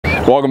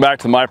Welcome back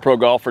to the My Pro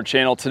Golfer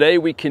channel. Today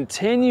we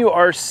continue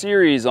our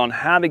series on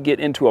how to get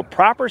into a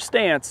proper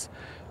stance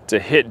to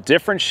hit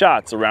different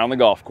shots around the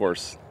golf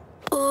course.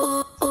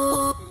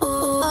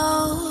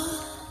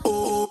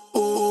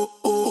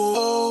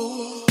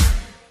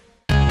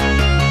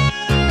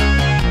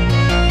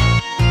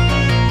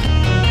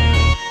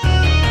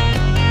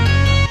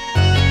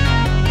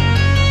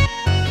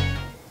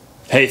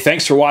 Hey,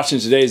 thanks for watching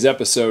today's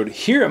episode.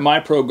 Here at My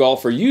Pro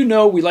Golfer, you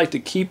know we like to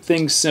keep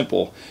things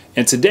simple.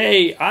 And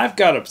today, I've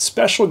got a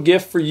special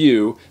gift for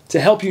you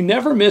to help you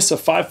never miss a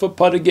 5-foot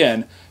putt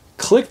again.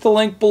 Click the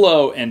link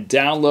below and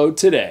download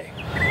today.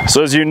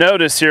 So as you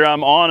notice here,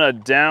 I'm on a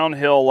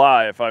downhill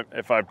lie. If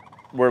I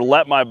were to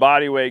let my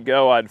body weight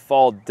go, I'd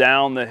fall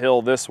down the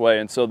hill this way.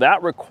 And so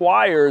that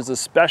requires a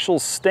special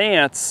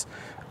stance.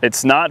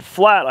 It's not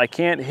flat. I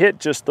can't hit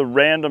just the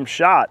random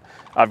shot.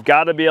 I've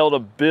got to be able to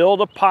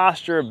build a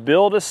posture,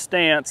 build a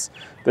stance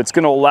that's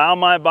going to allow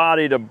my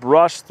body to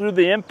brush through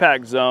the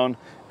impact zone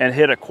and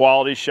hit a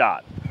quality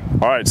shot.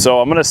 All right, so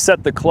I'm going to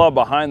set the club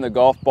behind the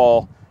golf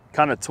ball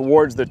kind of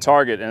towards the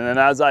target. And then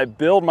as I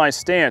build my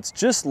stance,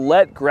 just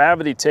let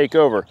gravity take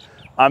over.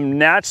 I'm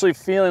naturally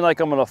feeling like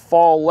I'm going to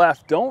fall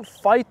left. Don't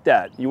fight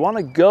that. You want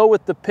to go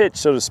with the pitch,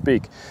 so to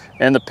speak.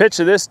 And the pitch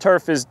of this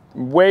turf is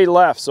way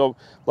left. So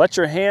let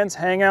your hands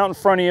hang out in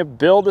front of you,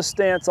 build a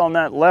stance on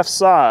that left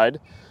side.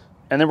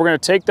 And then we're going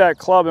to take that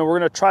club and we're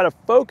going to try to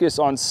focus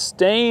on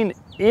staying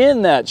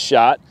in that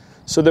shot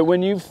so that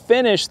when you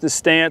finish the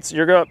stance,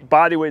 your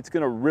body weight's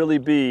going to really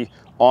be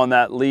on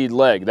that lead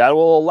leg. That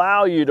will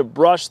allow you to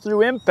brush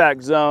through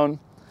impact zone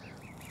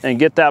and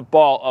get that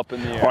ball up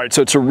in the air. All right,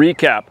 so to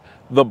recap,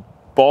 the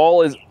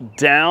ball is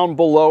down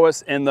below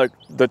us and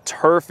the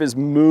turf is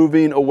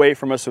moving away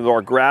from us, so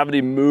our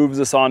gravity moves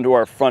us onto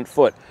our front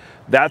foot.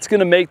 That's going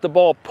to make the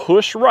ball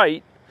push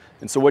right.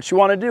 And so what you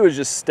want to do is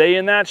just stay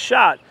in that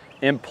shot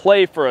and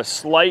play for a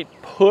slight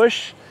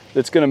push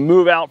that's going to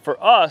move out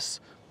for us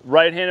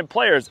right-handed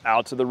players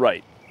out to the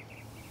right.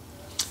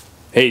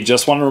 Hey,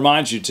 just want to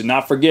remind you to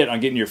not forget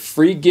on getting your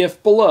free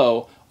gift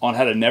below on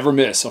how to never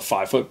miss a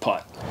 5-foot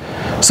putt.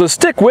 So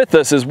stick with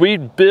us as we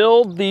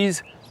build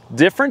these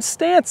different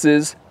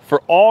stances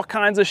for all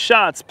kinds of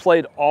shots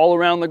played all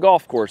around the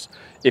golf course.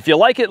 If you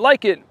like it,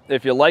 like it.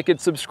 If you like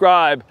it,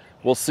 subscribe.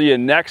 We'll see you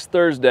next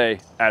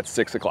Thursday at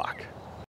 6 o'clock.